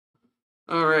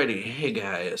Alrighty, hey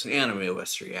guys,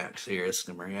 AnimeWestReacts here. It's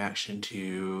my reaction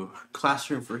to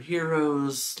Classroom for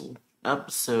Heroes,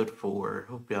 episode 4.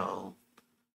 Hope y'all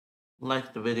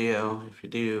like the video. If you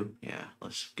do, yeah,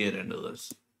 let's get into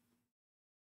this.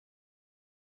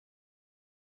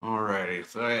 Alrighty,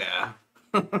 so yeah.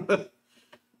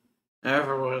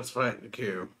 Everyone's fighting the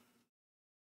Q.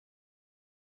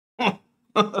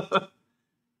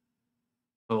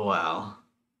 Oh wow.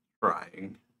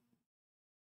 Crying.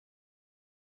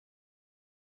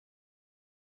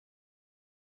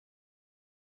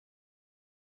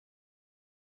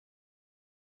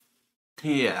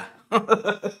 Yeah.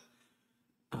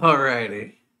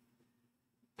 Alrighty.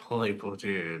 Playful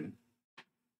dude.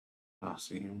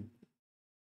 Costume.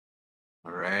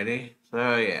 Alrighty.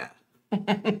 So yeah.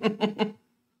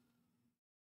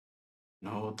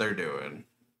 Know what they're doing.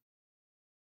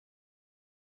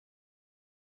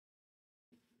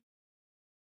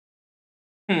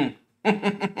 Hmm.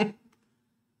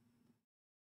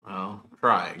 Well,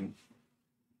 trying.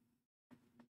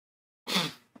 So,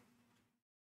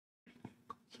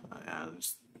 yeah,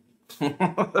 just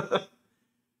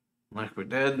like we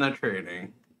did in the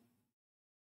training.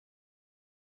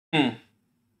 Hmm.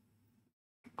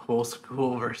 Whole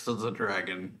school versus a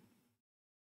dragon.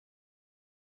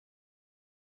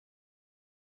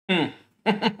 Hmm.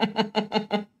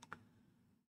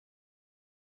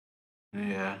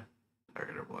 Yeah.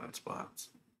 Target blind spots.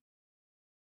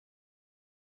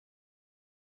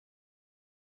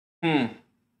 Hmm.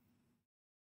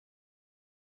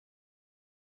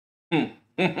 Hmm.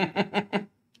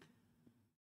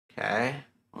 Okay.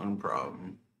 One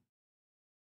problem.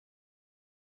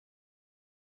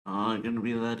 Not gonna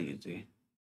be that easy.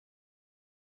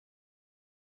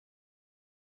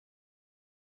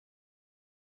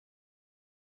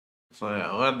 So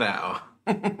yeah, what now?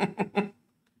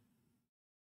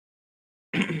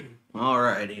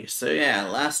 Alrighty, so yeah,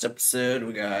 last episode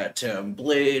we got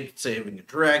Blade saving a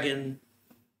dragon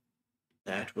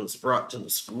that was brought to the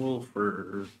school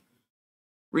for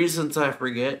reasons I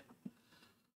forget.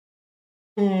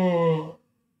 Oh.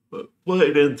 But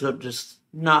Blade ends up just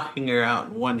knocking her out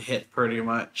in one hit pretty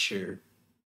much, or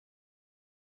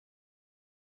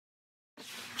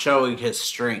showing his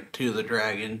strength to the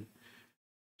dragon.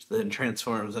 Then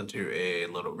transforms into a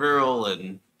little girl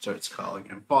and starts calling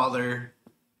him father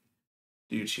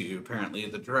due to apparently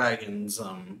the dragon's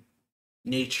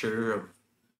nature of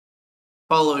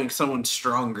following someone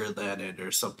stronger than it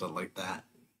or something like that.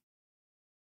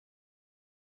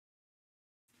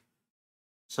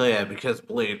 So yeah, because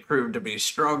Blade proved to be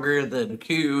stronger than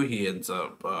Q, he ends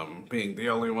up being the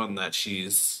only one that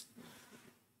she's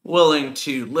willing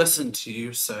to listen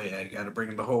to. So yeah, you got to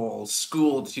bring the whole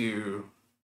school to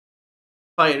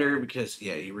fight her because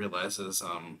yeah, he realizes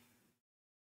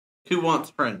Q wants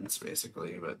friends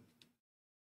basically, but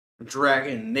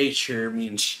dragon nature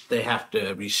means they have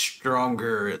to be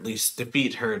stronger, or at least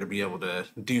defeat her to be able to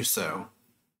do so.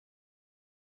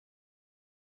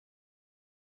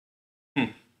 Hmm.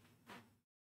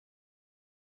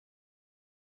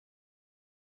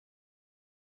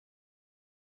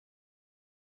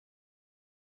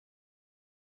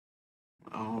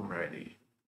 Alrighty.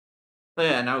 So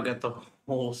yeah, now we got the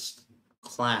whole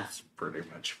class pretty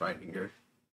much fighting her.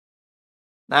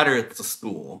 That or it's a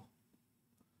school.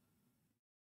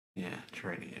 Yeah,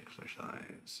 training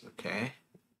exercise. Okay.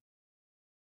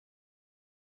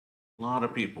 A lot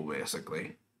of people,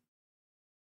 basically.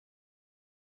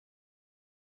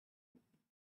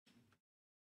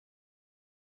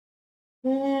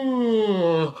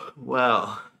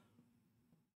 Well.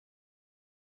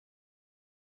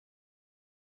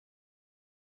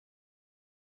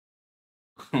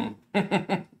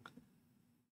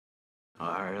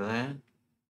 Are they?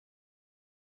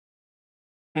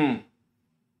 Hmm.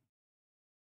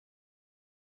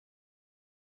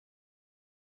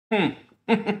 Hmm.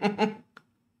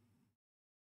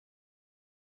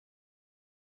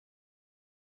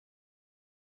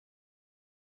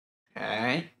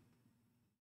 Okay.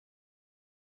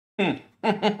 Hmm.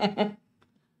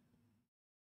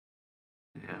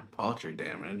 Yeah, paltry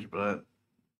damage, but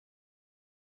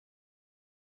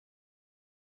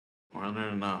I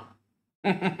don't know.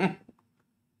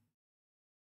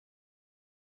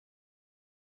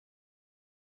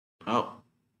 Oh.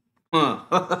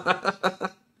 Huh.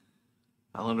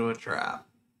 Fell into a trap.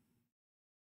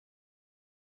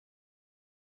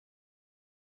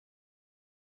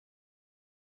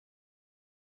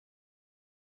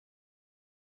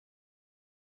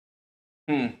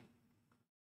 Hmm.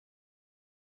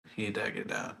 He dug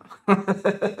it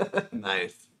out.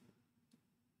 Nice.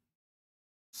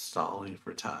 Stalling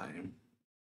for time.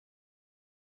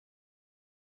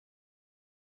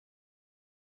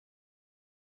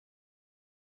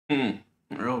 Hmm.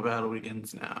 Real battle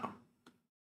begins now.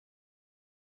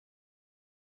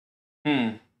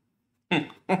 Hmm.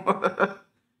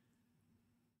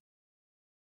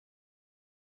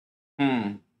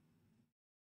 Hmm.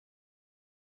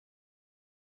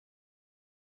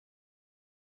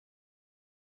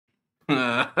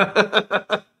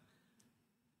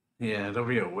 Yeah, it'll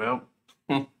be a whip.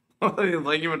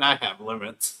 Like even I have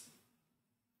limits.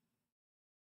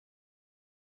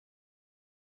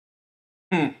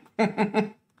 Hmm.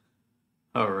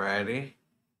 Alrighty.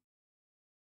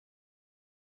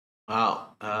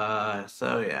 Well,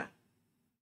 so yeah.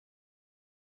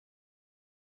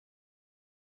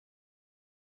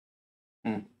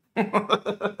 Hmm.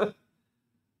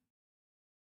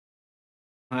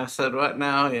 I said what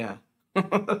now? Yeah.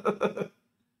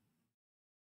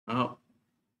 Oh,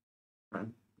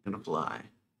 I'm gonna fly.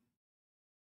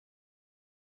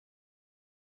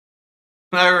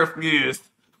 I refused.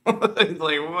 He's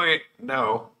like, wait,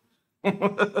 no.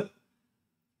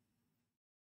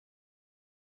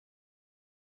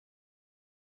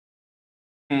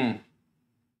 Hmm.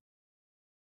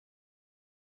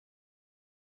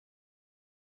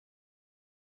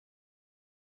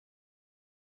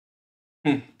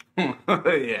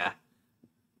 Yeah.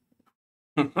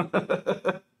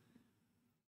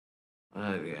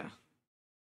 Yeah.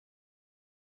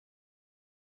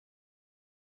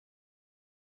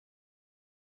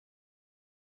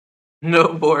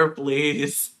 No more,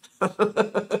 please.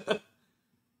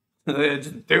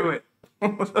 Just do it.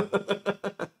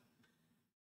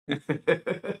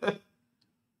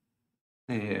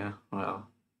 Yeah, well.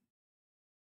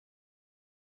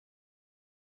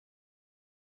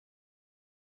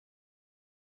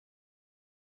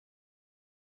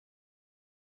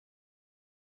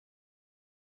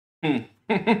 Hmm.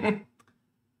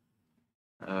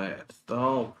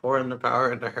 Don't pour in the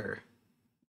power into her.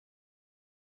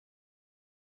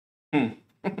 Hmm.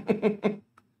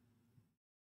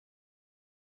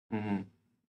 Mhm.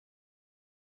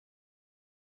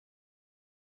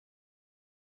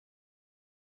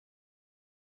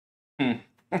 Hmm.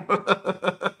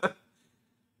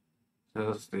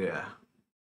 Just, yeah.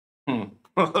 Hmm.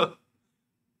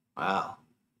 Wow.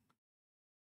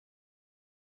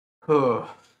 Huh.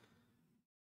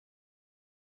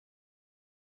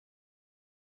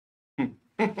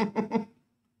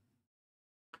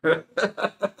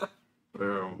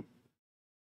 Boom.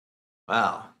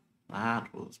 Wow.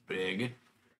 That was big.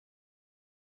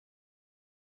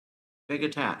 Big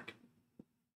attack.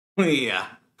 Yeah.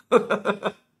 Ugh.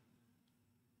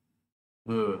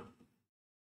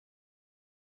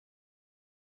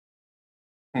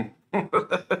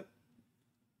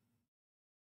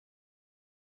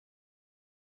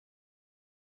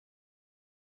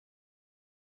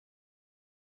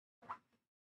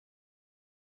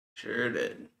 Sure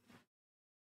did.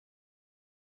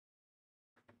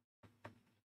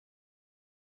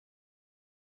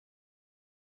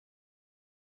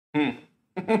 Hmm.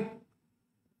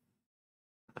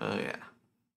 Oh yeah.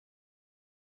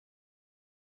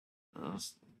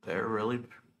 They're really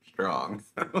strong.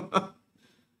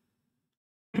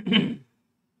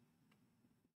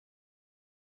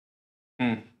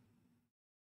 Hmm.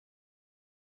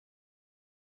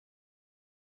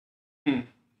 Hmm.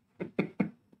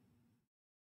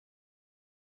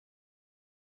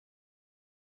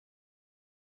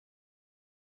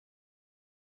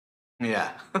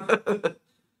 Yeah.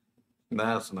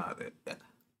 That's not it.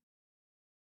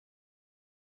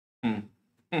 Hmm.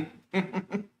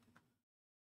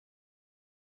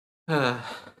 Uh,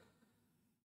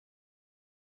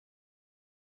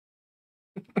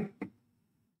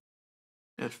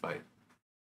 Good fight.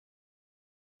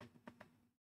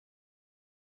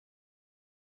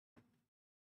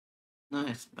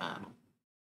 Nice battle.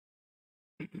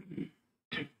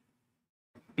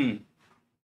 Hmm.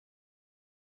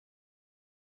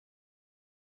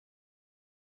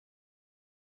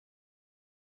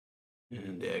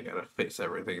 And yeah, I gotta fix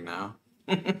everything now.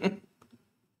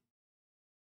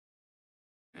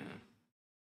 Yeah.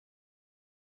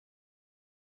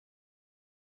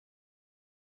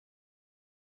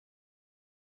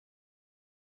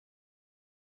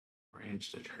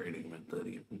 Arrange the trading method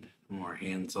even more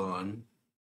hands-on.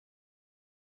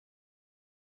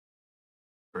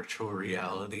 Virtual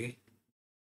reality.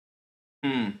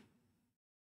 Hmm.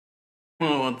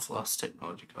 Well, once lost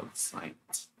technology called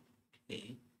science.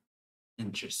 Okay.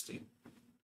 Interesting.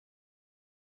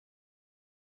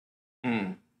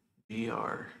 Hmm.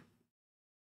 VR.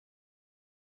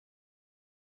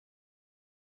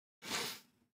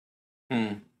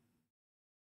 Hmm.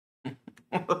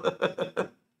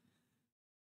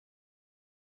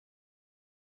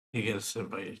 You gotta sit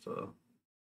by yourself.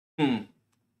 Hmm.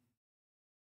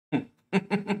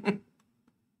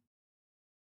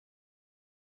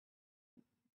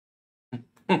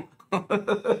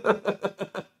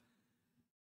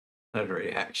 That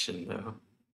reaction, though.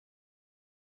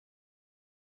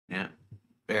 Yeah,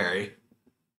 very.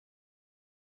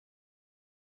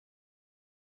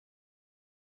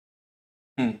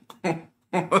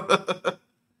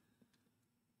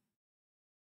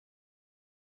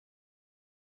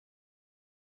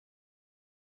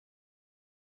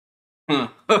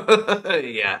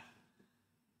 Yeah,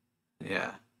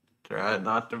 yeah. Try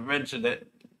not to mention it.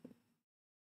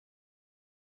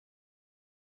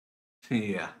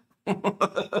 Yeah.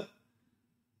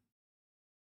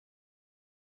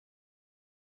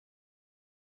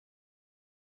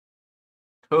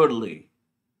 Totally.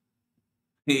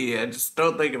 Yeah, just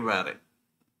don't think about it.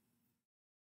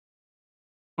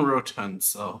 Rotund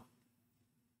so.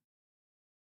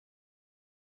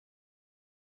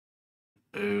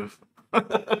 Oof.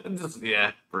 Just,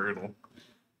 yeah, brutal.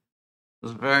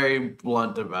 Just very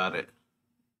blunt about it.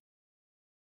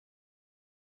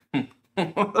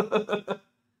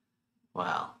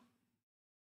 Wow.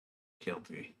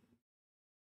 Guilty.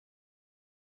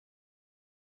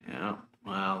 Yeah,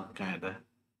 well, kinda.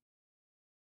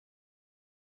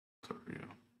 For real.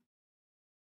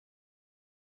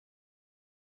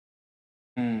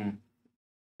 Hmm.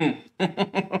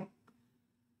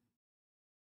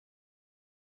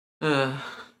 uh,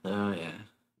 oh, yeah.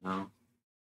 No,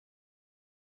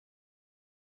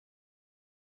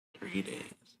 3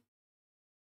 days.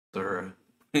 Thorough.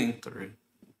 Through.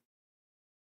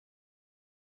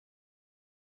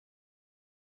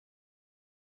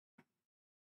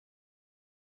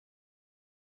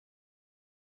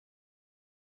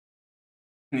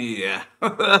 Yeah,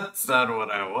 that's not what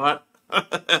I want.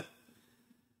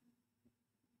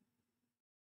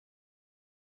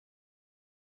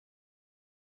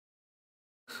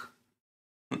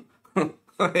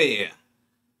 Yeah.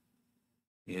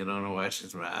 You don't know why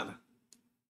she's mad.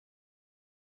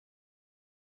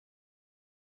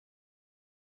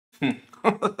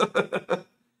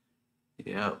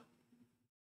 Yep.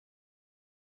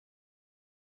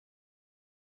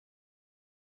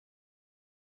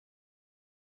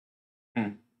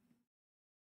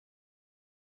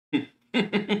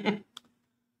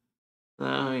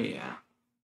 Oh, yeah.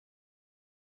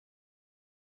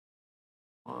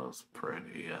 Was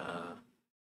pretty,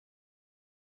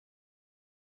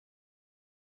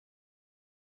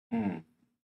 hmm.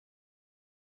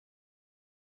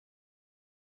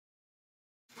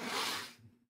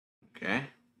 Okay.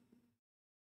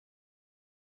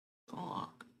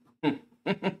 Talk.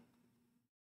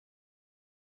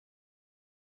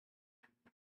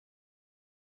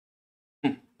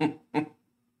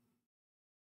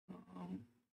 Um,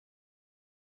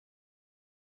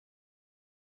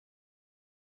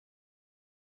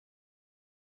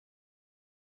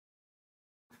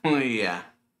 yeah.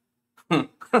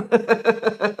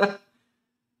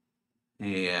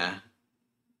 Yeah.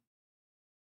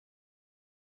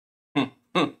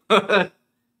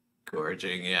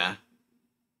 Gorging, yeah.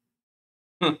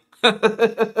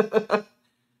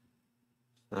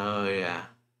 Oh, yeah.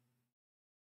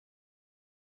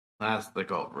 That's the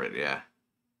culprit, yeah.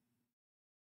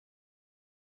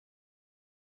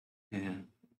 Yeah.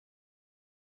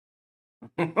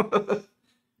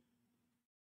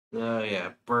 Oh,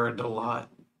 yeah. Burned a lot.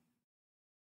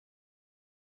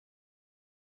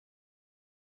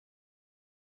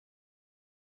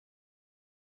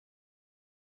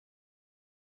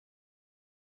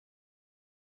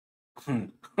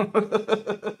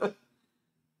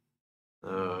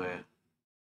 Oh, yeah.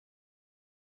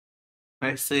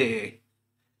 I see.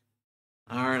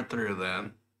 Aren't through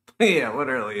then. Yeah, what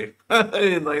early? Like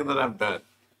that I'm done.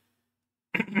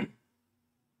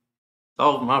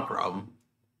 Solve my problem.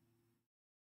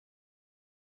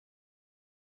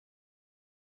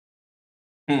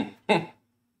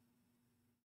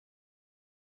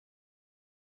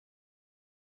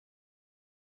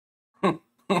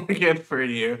 Good for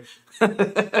you.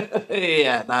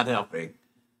 Yeah, not helping.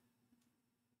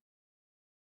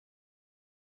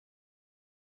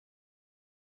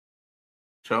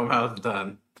 Show 'em how it's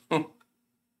done.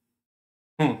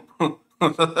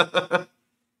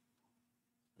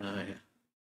 Oh,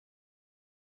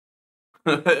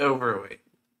 yeah. Overweight.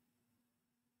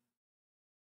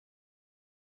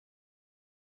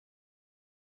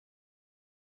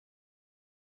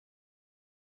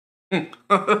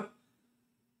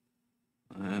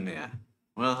 And yeah,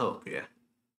 we'll help you.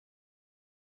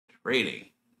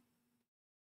 Rating.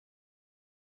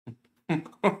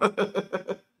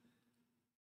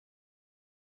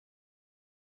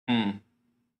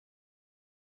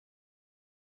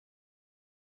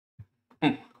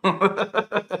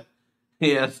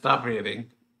 Yeah, stop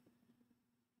eating.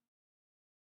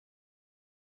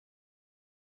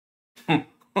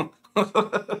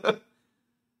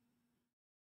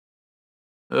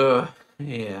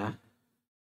 Yeah.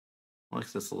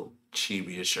 Like this little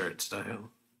chibi shirt style.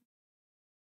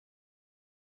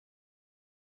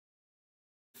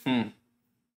 Hmm.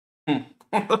 Hmm.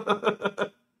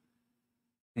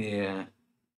 Yeah.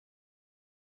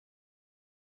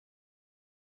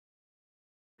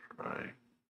 Right.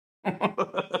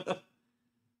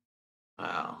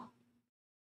 Wow.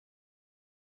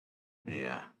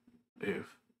 Yeah.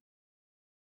 Oof.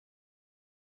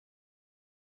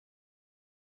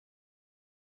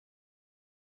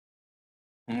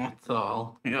 That's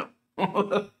all. Yep.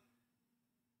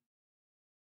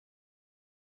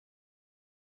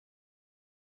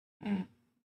 Hmm.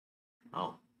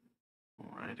 Oh,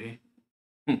 alrighty.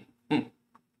 Hmm. Hmm.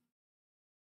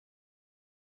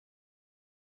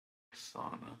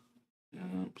 Sauna.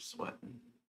 Yep, sweating.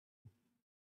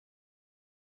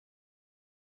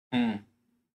 Hmm.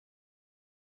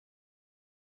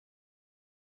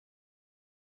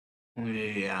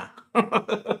 Yeah.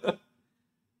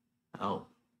 Oh.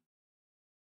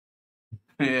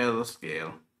 Yeah, the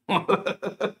scale.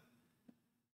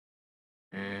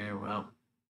 Yeah, well.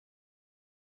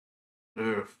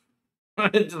 Oof.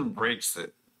 It just breaks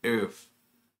it. Oof.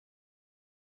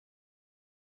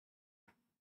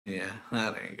 Yeah,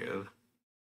 that ain't good.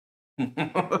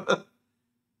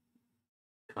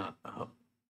 Uh-oh.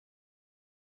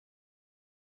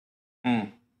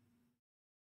 Hmm.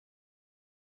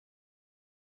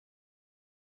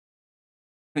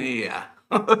 Yeah.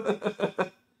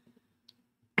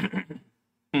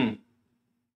 Hmm.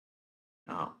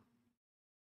 Oh,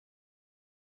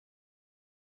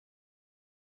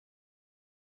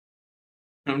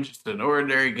 I'm just an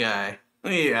ordinary guy.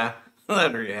 Yeah,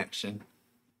 that reaction.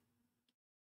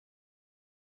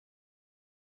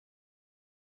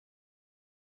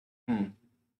 Hmm.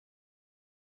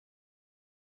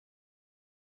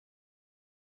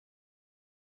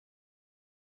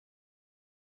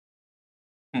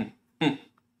 Hmm. Hmm.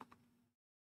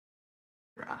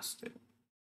 Drastic.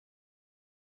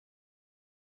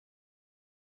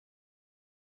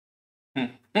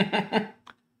 Hmm.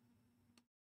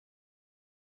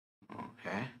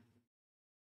 Okay.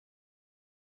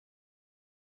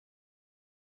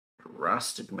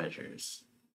 Drastic measures.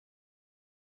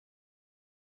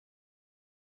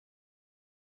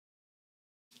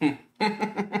 Hmm.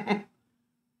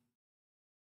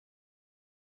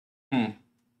 Hmm.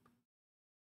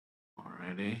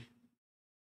 Alrighty.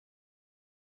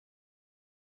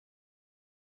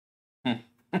 Hmm.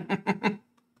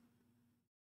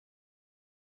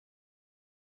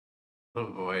 The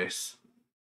voice.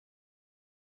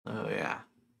 Oh yeah.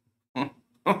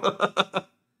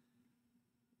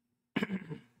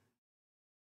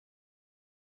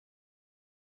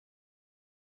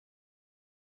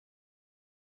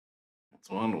 That's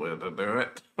one way to do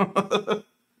it.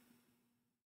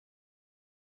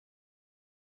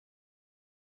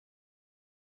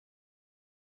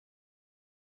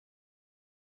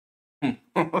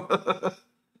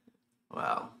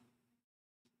 Wow.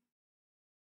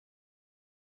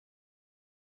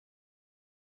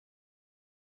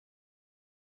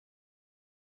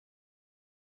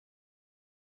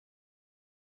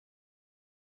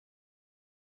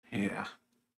 Yeah.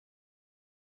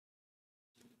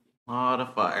 Lot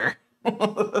of fire.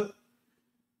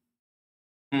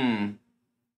 Hmm.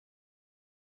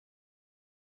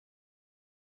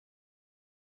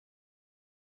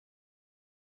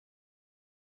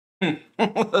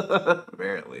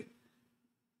 Barely.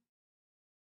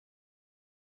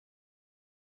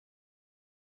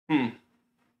 Hmm.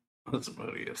 That's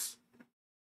odious.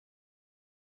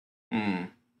 Hmm.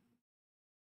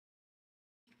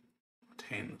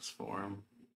 Obtain this form.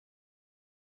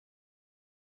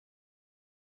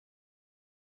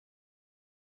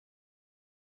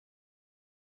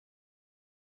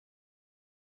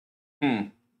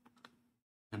 Hmm.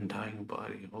 Undying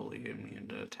body, wholly immune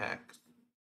to attacks.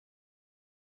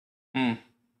 Hmm.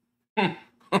 Hmm.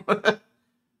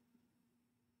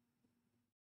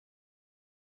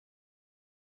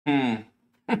 Hmm.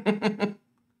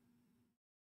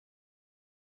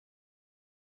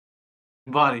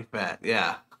 Body fat,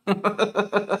 yeah.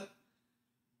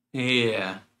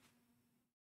 Yeah.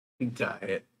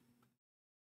 Diet.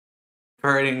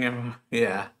 Hurting him,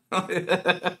 yeah.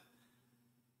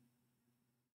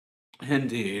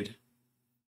 Indeed.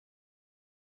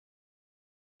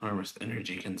 Enormous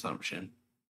energy consumption.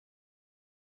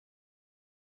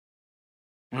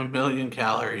 1 million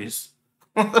calories.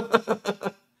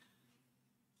 Oh,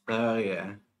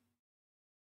 yeah.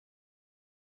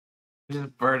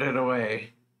 Just burn it away.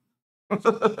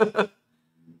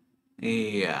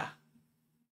 Yeah.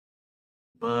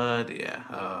 But yeah,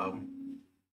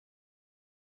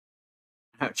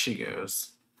 out she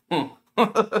goes.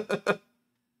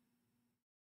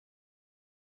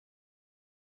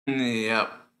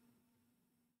 Yep.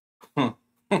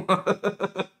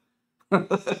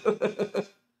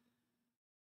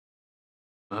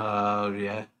 Oh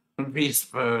yeah.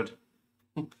 Beast mode.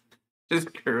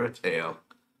 Just grew a tail.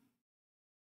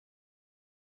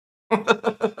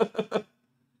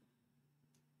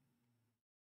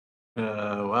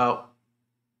 Well,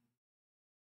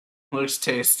 looks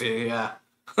tasty, yeah.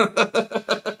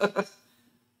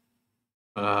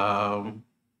 Um,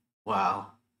 wow.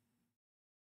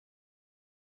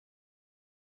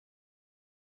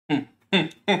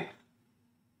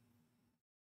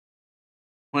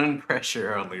 One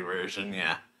pressure only version,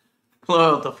 yeah.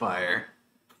 Blow out the fire.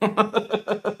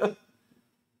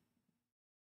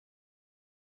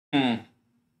 Hmm.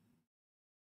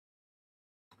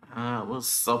 Was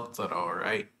something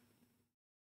alright.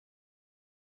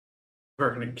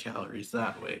 Burning calories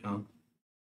that way, huh?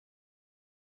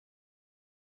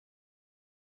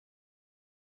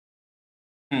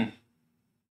 Hmm.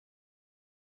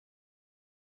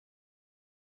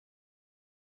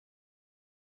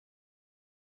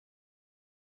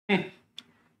 Hmm.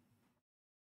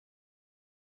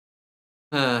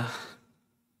 Uh,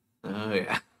 oh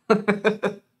yeah.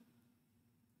 That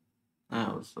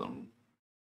was some.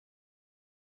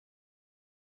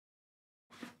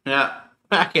 Yeah,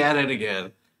 back at it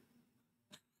again.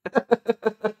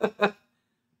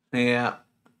 Yeah,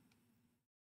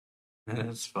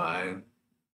 it's fine.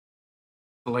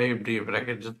 Blamed you, but I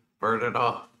could just burn it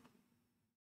off.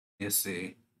 You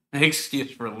see.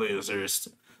 Excuse for losers.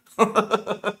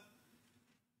 So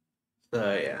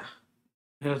yeah.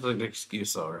 That's an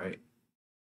excuse, alright.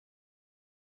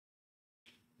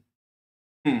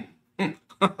 Hmm.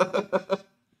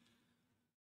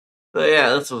 So yeah,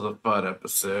 this was a fun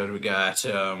episode. We got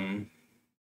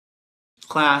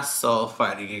class all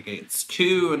fighting against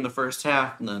Q in the first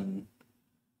half, and then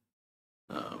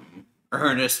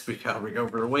Ernest becoming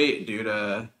overweight due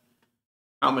to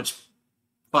how much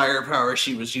firepower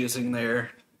she was using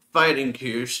there fighting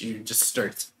Q. She just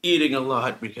starts eating a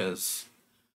lot because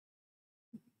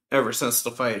ever since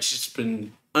the fight, she's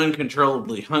been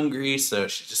uncontrollably hungry, so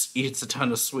she just eats a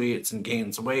ton of sweets and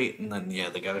gains weight, and then, yeah,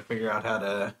 they gotta figure out how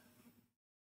to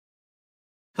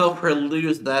help her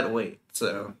lose that weight.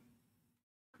 So,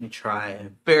 you try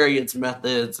various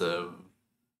methods of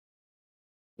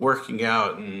working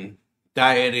out and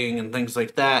dieting and things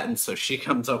like that, and so she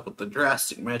comes up with the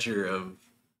drastic measure of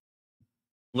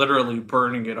literally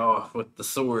burning it off with the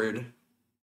sword,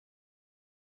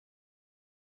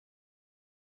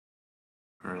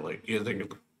 or like using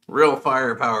real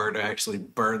firepower to actually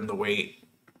burn the weight,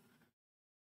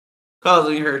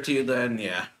 causing her to then,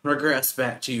 yeah, regress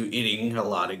back to eating a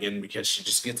lot again because she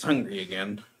just gets hungry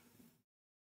again.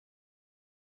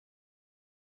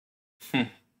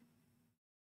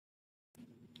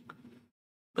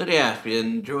 But yeah, if you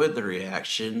enjoyed the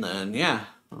reaction, then yeah,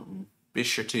 be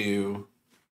sure to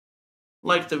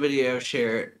like the video,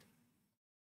 share it.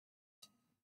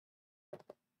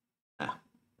 Ah,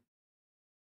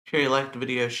 sure you like the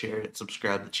video, share it,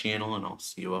 subscribe to the channel, and I'll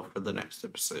see you all for the next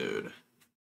episode.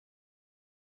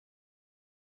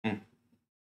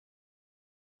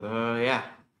 So yeah,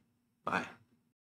 bye.